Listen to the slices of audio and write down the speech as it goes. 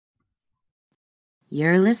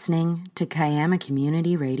You're listening to Kiama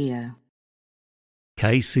Community Radio.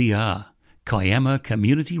 KCR,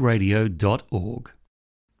 kiamacommunityradio.org.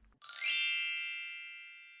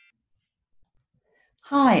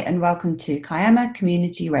 Hi, and welcome to Kiama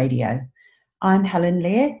Community Radio. I'm Helen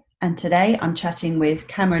Lear, and today I'm chatting with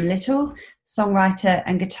Cameron Little, songwriter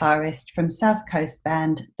and guitarist from South Coast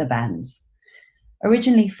band The Vans.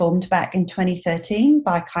 Originally formed back in 2013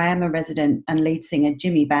 by Kiama resident and lead singer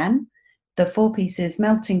Jimmy Van, the four pieces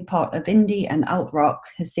melting pot of indie and alt rock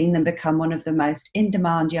has seen them become one of the most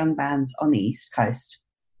in-demand young bands on the East Coast.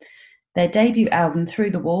 Their debut album,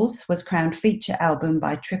 Through the Walls, was crowned feature album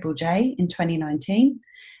by Triple J in 2019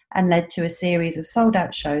 and led to a series of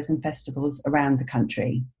sold-out shows and festivals around the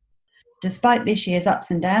country. Despite this year's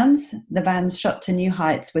ups and downs, the Vans shot to new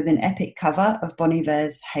heights with an epic cover of Bon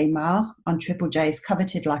Iver's Hey Ma on Triple J's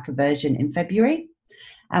coveted Like a Virgin in February,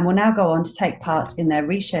 and will now go on to take part in their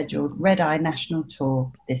rescheduled Red Eye National Tour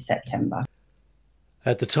this September.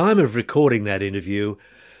 At the time of recording that interview,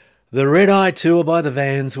 the Red Eye Tour by the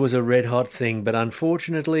Vans was a red-hot thing, but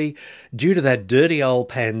unfortunately, due to that dirty old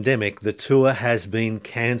pandemic, the tour has been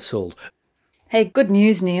cancelled. Hey, good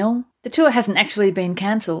news, Neil. The tour hasn't actually been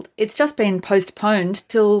cancelled. It's just been postponed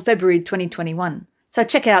till February 2021. So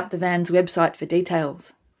check out the Vans website for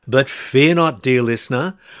details. But fear not, dear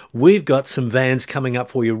listener, we've got some Vans coming up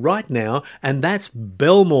for you right now, and that's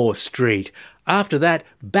Belmore Street. After that,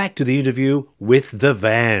 back to the interview with the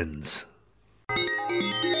Vans.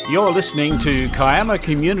 You're listening to Kiama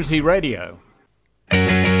Community Radio.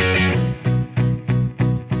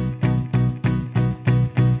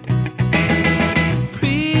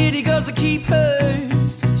 Pretty girls that keep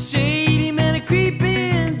hers, shady men are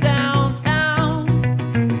creeping downtown.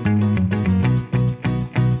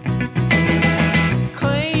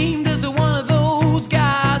 Claimed as one of those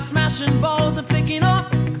guys smashing balls and picking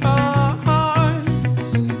up cars.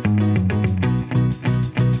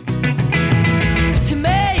 It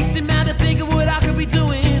makes it mad to think of what I could be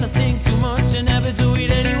doing. I think too much and never do it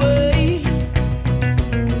anyway.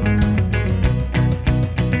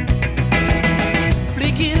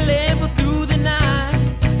 Flicking level through the night.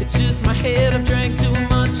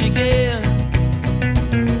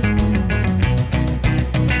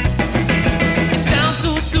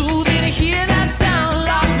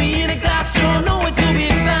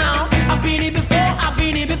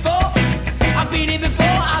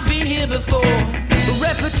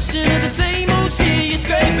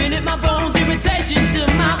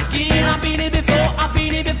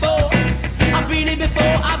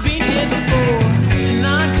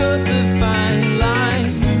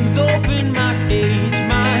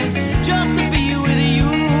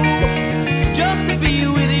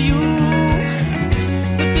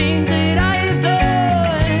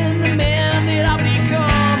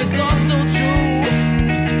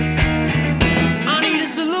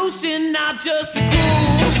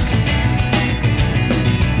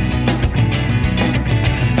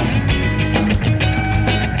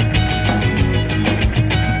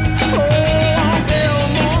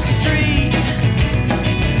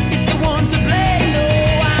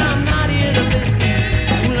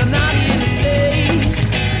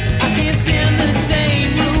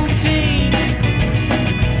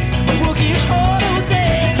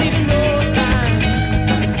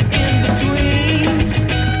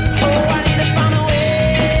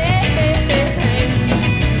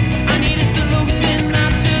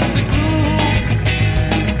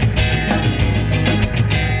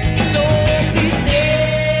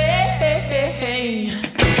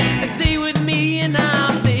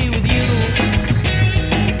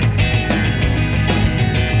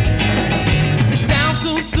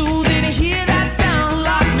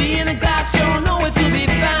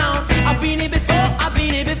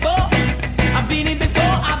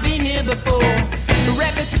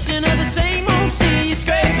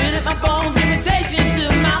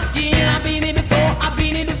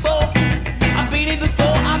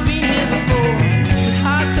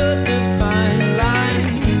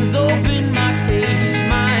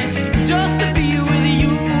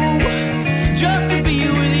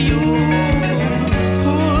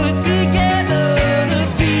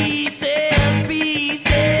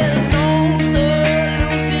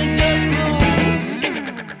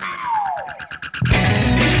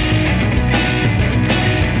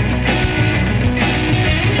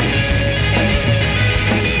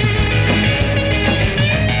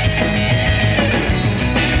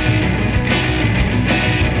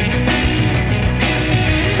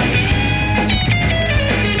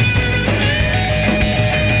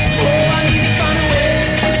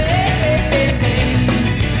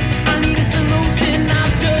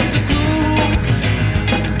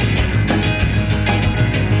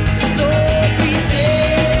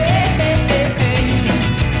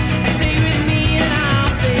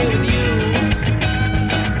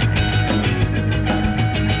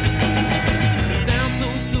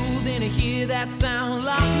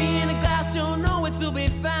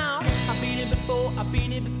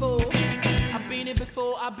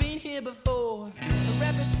 I've been here before. A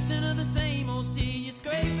repetition of the same old sea. You're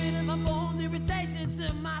scraping at my bones, irritation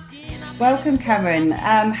to my skin. Welcome, Cameron.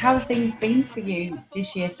 How have things been for you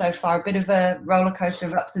this year so far? A bit of a roller coaster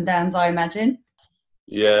of ups and downs, I imagine.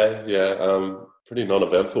 Yeah. Pretty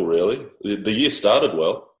non-eventful, really. The year started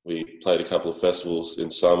well. We played a couple of festivals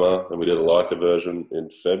in summer, and we did a Leica version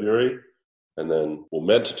in February, and then we're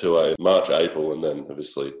meant to tour in March, April, and then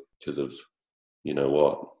obviously because of you know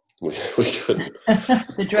what, we couldn't.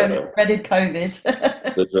 The dreaded COVID.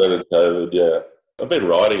 The dreaded COVID, yeah. I've been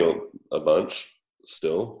writing a bunch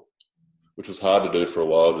still, which was hard to do for a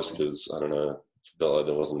while, just because I don't know, I felt like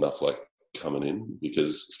there wasn't enough like coming in,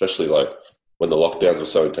 because especially like when the lockdowns were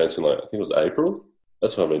so intense in, like, I think it was April.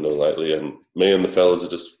 That's what I've been doing lately. And me and the fellas are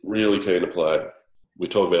just really keen to play. We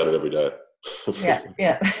talk about it every day. Yeah.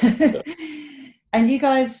 And you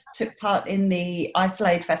guys took part in the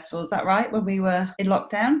Isolade Festival, is that right, when we were in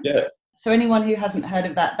lockdown? Yeah. So anyone who hasn't heard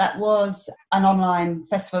of that, that was an online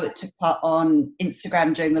festival that took part on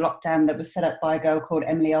Instagram during the lockdown that was set up by a girl called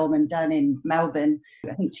Emily Ullman down in Melbourne.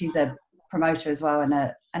 I think she's a promoter as well and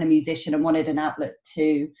a musician, and wanted an outlet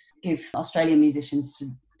to give Australian musicians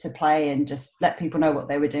to play and just let people know what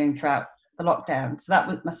they were doing throughout the lockdown. So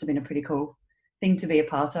that must have been a pretty cool thing to be a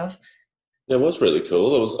part of. Yeah, it was really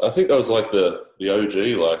cool. I think that was like the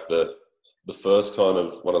OG, like the first kind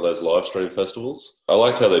of one of those live stream festivals. I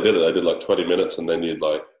liked how they did it. They did like 20 minutes and then you'd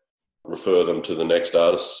like refer them to the next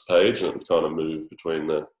artist's page, and it would kind of move between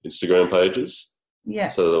the Instagram pages. Yeah.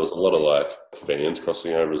 So there was a lot of like fans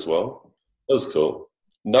crossing over as well. It was cool.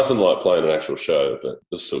 Nothing like playing an actual show, but it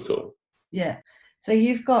was still cool. Yeah. So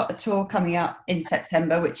you've got a tour coming up in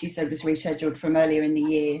September, which you said was rescheduled from earlier in the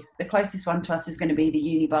year. The closest one to us is going to be the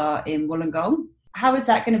Unibar in Wollongong. How is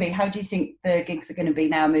that going to be? How do you think the gigs are going to be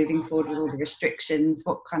now moving forward with all the restrictions?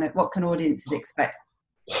 What can audiences expect?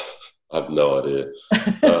 I have no idea.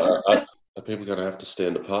 Are people going to have to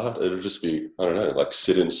stand apart? It'll just be, I don't know, like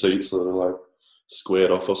sit in seats that are like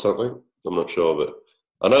squared off or something. I'm not sure, but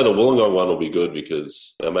I know the Wollongong one will be good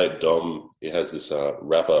because our mate Dom, he has this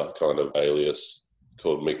rapper kind of alias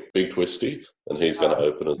called Big Twisty, and he's going to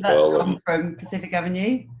open as well. That's Dom from Pacific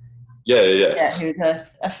Avenue? Yeah. Yeah, who's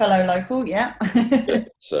a fellow local, yeah. Yeah.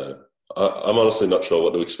 So I'm honestly not sure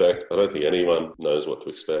what to expect. I don't think anyone knows what to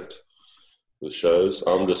expect with shows.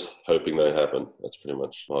 I'm just hoping they happen. That's pretty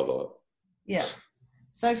much my vibe. Yeah.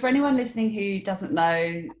 So for anyone listening who doesn't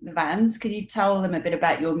know the Vans, could you tell them a bit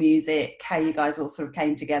about your music, how you guys all sort of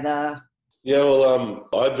came together? Yeah, well,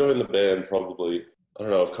 I joined the band probably, I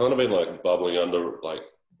don't know, I've kind of been like bubbling under, like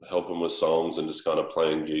helping with songs and just kind of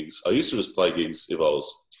playing gigs. I used to just play gigs if I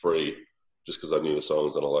was free, just because I knew the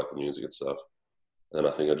songs and I liked the music and stuff. And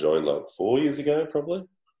I think I joined like 4 years ago, probably.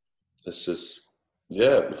 It's just,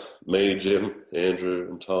 yeah, me, Jim, Andrew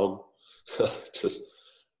and Tom, just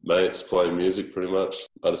mates playing music pretty much.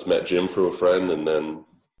 I just met Jim through a friend and then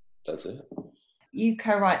that's it. You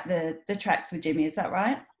co-write the tracks with Jimmy, is that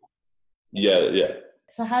right? Yeah.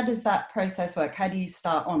 So how does that process work? How do you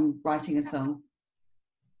start on writing a song?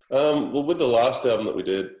 Well, with the last album that we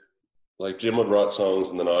did, like Jim would write songs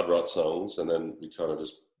and then I'd write songs, and then we kind of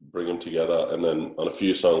just bring them together, and then on a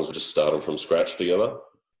few songs we just start them from scratch together.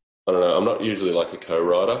 I don't know, I'm not usually like a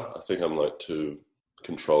co-writer. I think I'm like too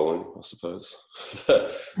controlling, I suppose.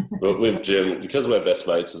 But with Jim, because we're best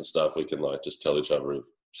mates and stuff, we can like just tell each other if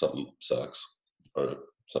something sucks or if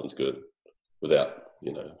something's good without,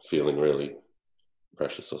 feeling really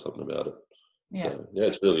precious or something about it. Yeah. So yeah,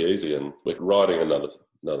 it's really easy, and we're writing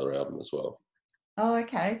another album as well. Oh,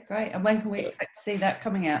 okay, great. And when can we expect to see that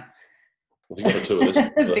coming out? We've got a tour this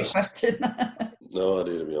Big question. No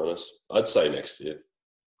idea, to be honest. I'd say next year.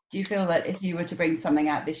 Do you feel that if you were to bring something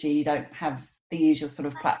out this year, you don't have the usual sort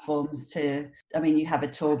of platforms to, you have a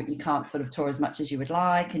tour, but you can't sort of tour as much as you would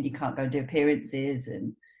like, and you can't go and do appearances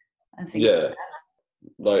and things like that?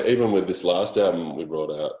 Like even with this last album we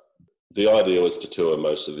brought out, the idea was to tour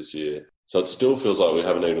most of this year. So it still feels like we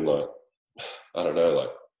haven't even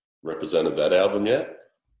represented that album yet.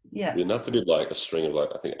 Yeah. We did like a string of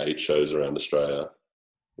I think 8 shows around Australia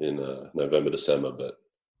in November, December, but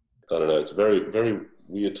I don't know, it's a very, very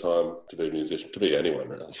weird time to be a musician, to be anyone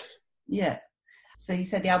really. Yeah. So you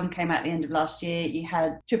said the album came out at the end of last year. You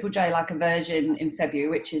had Triple J Like a Version in February,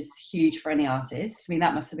 which is huge for any artist.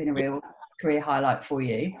 That must have been a real career highlight for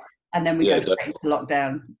you. And then we go straight into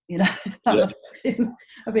lockdown. That must have been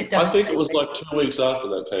a bit devastating. I think it was like 2 weeks after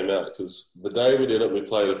that came out, because the day we did it, we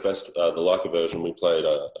played the Like a Version. We played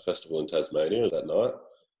a festival in Tasmania that night,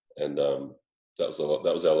 and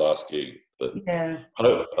that was our last gig. But yeah,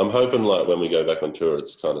 I'm hoping when we go back on tour,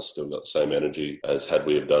 it's kind of still got the same energy as had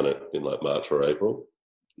we have done it in March or April.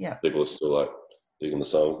 Yeah, people are still digging the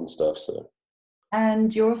songs and stuff. So.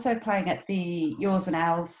 And you're also playing at the Yours and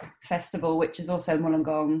Ours Festival, which is also in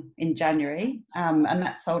Wollongong in January. And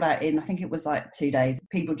that sold out in, I think it was like 2 days.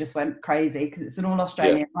 People just went crazy because it's an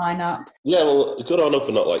all-Australian lineup. Yeah, well, good on them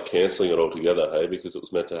for not like cancelling it altogether, hey, because it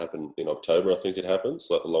was meant to happen in October, I think it happens,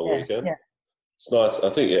 like the long weekend. Yeah. It's nice. I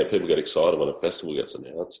think, people get excited when a festival gets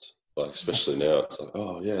announced, like especially now. It's like,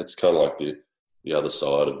 oh, yeah, it's kind of like the other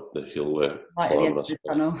side of the hill where climbing, I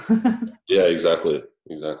suppose. Yeah, exactly.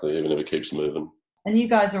 Even if it keeps moving. And you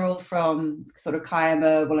guys are all from sort of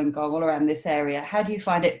Kiama, Wollongong, all around this area. How do you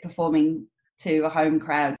find it performing to a home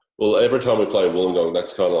crowd? Well, every time we play Wollongong,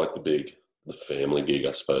 that's kind of like the family gig,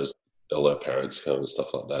 I suppose. All our parents come and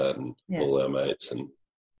stuff like that, and all our mates. And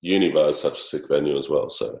Unibar is such a sick venue as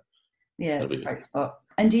well. So yeah, it's a great spot.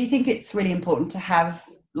 And do you think it's really important to have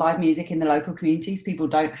live music in the local communities? People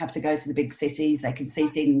don't have to go to the big cities. They can see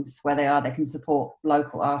things where they are. They can support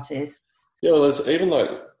local artists. Yeah, well,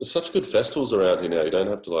 there's such good festivals around here now. You don't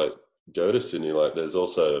have to like go to Sydney. Like there's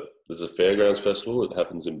a fairgrounds festival that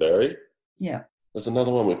happens in Barrie. Yeah. There's another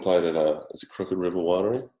one we played at it's a Crooked River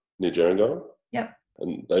Winery near Gerringong. Yep.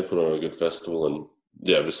 And they put on a good festival, and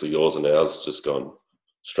yeah, obviously Yours and Ours has just gone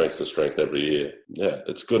strength to strength every year. Yeah,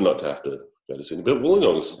 it's good not to have to go to Sydney. But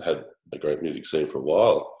Wollongong's had a great music scene for a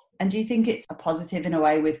while. And do you think it's a positive in a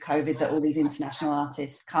way with COVID that all these international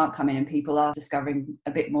artists can't come in and people are discovering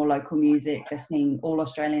a bit more local music? They're seeing all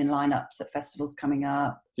Australian lineups at festivals coming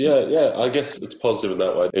up. Yeah, I guess it's positive in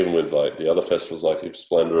that way. Even with like the other festivals like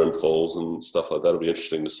Splendour and Falls and stuff like that, it'll be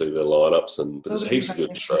interesting to see their lineups. And there's heaps of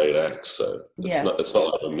good straight acts, so it's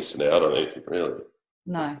not like we're missing out on anything really.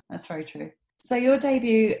 No, that's very true. So your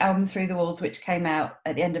debut album, Through the Walls, which came out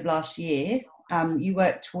at the end of last year, you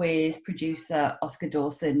worked with producer Oscar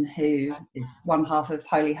Dawson, who is one half of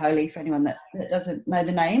Holy Holy, for anyone that doesn't know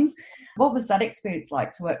the name. What was that experience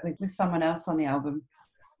like to work with someone else on the album?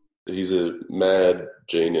 He's a mad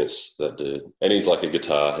genius, that dude. And he's like a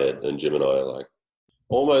guitar head, and Jim and I are like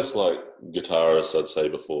almost like guitarists, I'd say,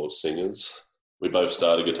 before singers. We both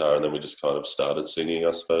started guitar and then we just kind of started singing,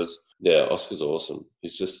 I suppose. Yeah, Oscar's awesome.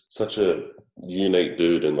 He's just such a unique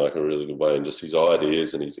dude in like a really good way, and just his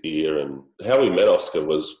ideas and his ear. And how we met Oscar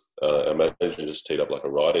was our manager just teed up like a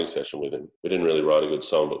writing session with him. We didn't really write a good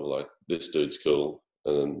song, but we're like, this dude's cool.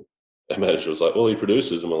 And then our manager was like, well, he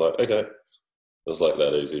produces. And we're like, okay. It was like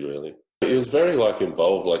that easy, really. He was very like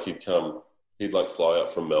involved. Like he'd like fly up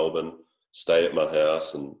from Melbourne, stay at my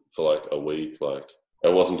house and for like a week. Like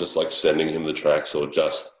it wasn't just like sending him the tracks or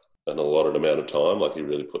just an allotted amount of time. Like he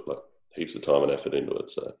really put like heaps of time and effort into it.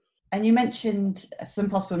 So. And you mentioned some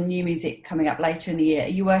possible new music coming up later in the year. Are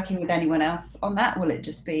you working with anyone else on that? Will it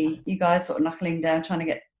just be you guys sort of knuckling down trying to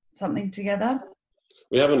get something together?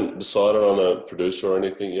 We haven't decided on a producer or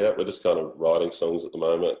anything yet. We're just kind of writing songs at the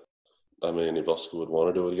moment. I mean, if Oscar would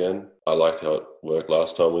want to do it again, I liked how it worked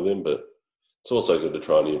last time with him, but it's also good to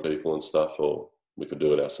try new people and stuff, or we could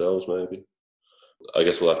do it ourselves maybe. I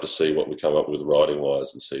guess we'll have to see what we come up with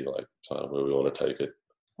writing-wise and see like kind of where we want to take it.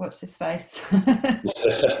 Watch this space.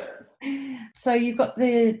 So you've got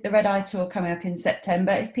the Red Eye Tour coming up in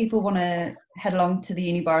September. If people want to head along to the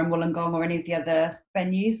Unibar in Wollongong or any of the other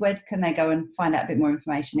venues, where can they go and find out a bit more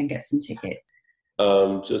information and get some tickets?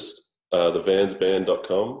 Just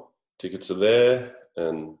thevansband.com. Tickets are there,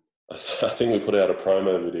 and I think we put out a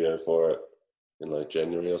promo video for it in like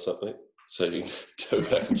January or something. So you can go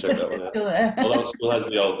back and check that one out. Although it still has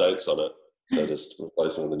the old dates on it, so just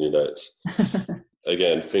replace them with the new dates.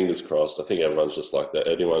 Again, fingers crossed. I think everyone's just like that.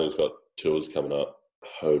 Anyone who's got tours coming up,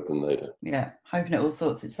 hoping they do. Yeah, hoping it all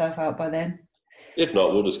sorts itself out by then. If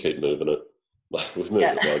not, we'll just keep moving it. Like we've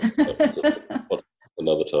moved it once,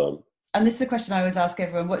 another time. And this is a question I always ask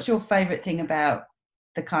everyone. What's your favourite thing about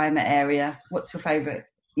the Kiama area? What's your favourite,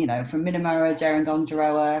 from Minamurra, Gerringong,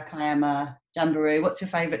 Jeroa, Kiama, Jamberoo? What's your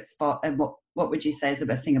favourite spot, and what would you say is the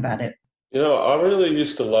best thing about it? I really I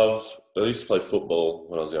used to play football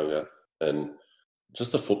when I was younger, and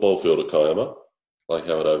just the football field at Kiama, like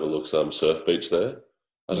how it overlooks Surf Beach there.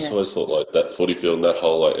 I just always thought like that footy field and that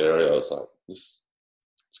whole like area, I was like, it's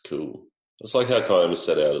cool. It's like how Kiama's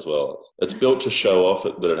set out as well. It's built to show off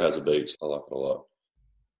that it has a beach. I like it a lot.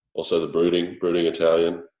 Also the Brooding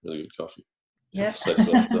Italian, really good coffee. Yeah,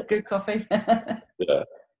 good coffee. Yeah,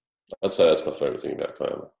 I'd say that's my favourite thing about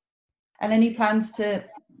Kiama. And any plans to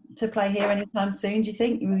play here anytime soon, do you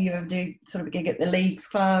think? Will you ever do sort of a gig at the Leagues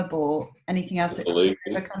Club or anything else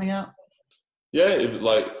that's coming up? Yeah,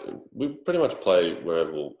 we pretty much play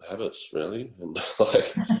wherever will have us, really. And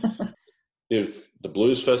if the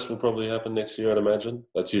Blues Fest will probably happen next year, I'd imagine.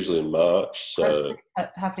 That's usually in March. So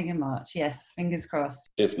happening in March, yes. Fingers crossed.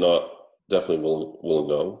 If not, definitely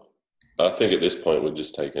Wollongong. I think at this point we'd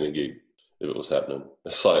just take any gig if it was happening.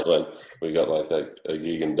 It's like when we got like a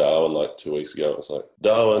gig in Darwin like 2 weeks ago. It was like,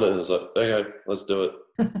 Darwin, and it was like, okay, let's do it.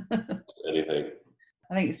 Anything.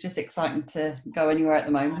 I think it's just exciting to go anywhere at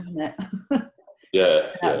the moment, isn't it?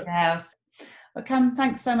 Yeah. Out of the house. Well, Cam,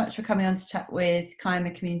 thanks so much for coming on to chat with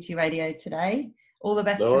Kiama Community Radio today. All the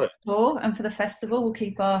best for the tour and for the festival. We'll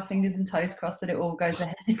keep our fingers and toes crossed that it all goes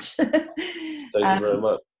ahead. Thank you very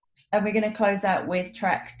much. And we're going to close out with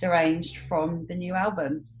track Deranged from the new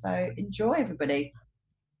album. So enjoy, everybody.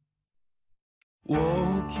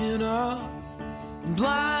 Woken up,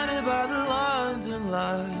 blinded by the lines and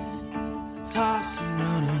light, tossing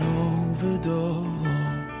round and overdose.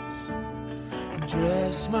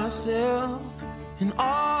 Dress myself in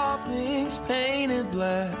all things painted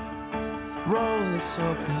black, roll us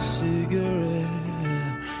up a cigarette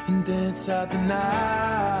and dance out the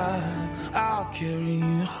night. I'll carry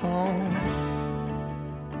you home,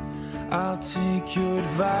 I'll take your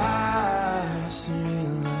advice and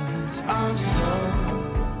realize I'm so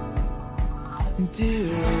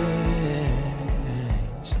deranged.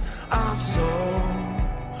 I'm so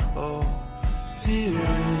deranged.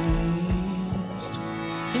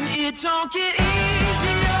 And it don't get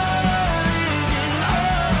easier.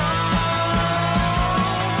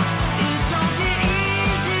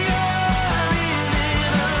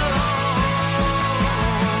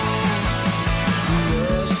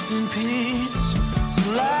 In peace, to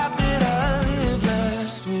life that I lived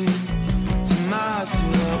last week, to miles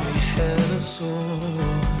through all we had of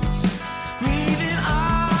sorts. Breathing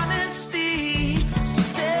honesty, so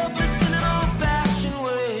selfless in an old-fashioned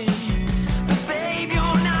way. But babe,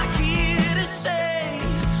 you're not here to stay.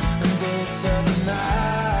 And that's how the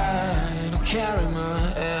night I'll carry my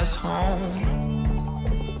ass home.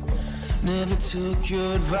 Never took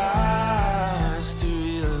your advice to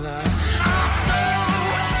realize I'm so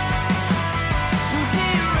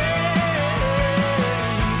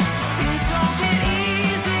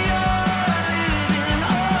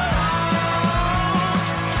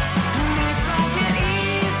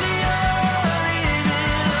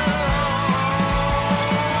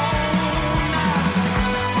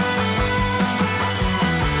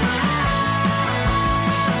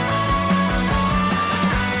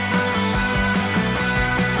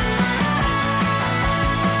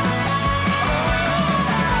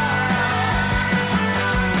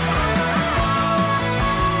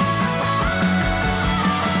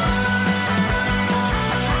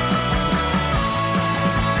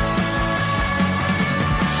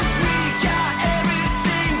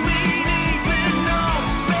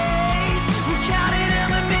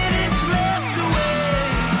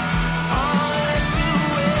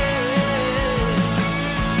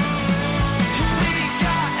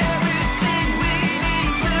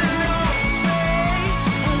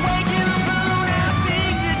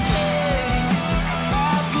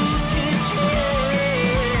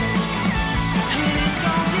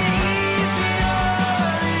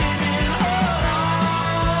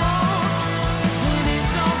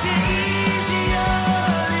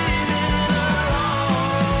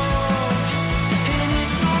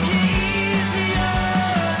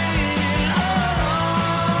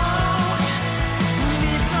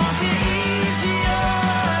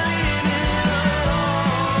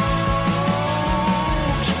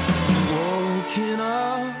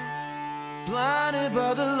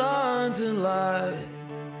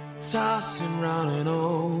tossing round an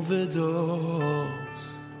overdose.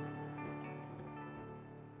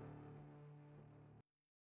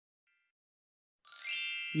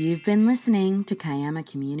 You've been listening to Kiama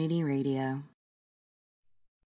Community Radio.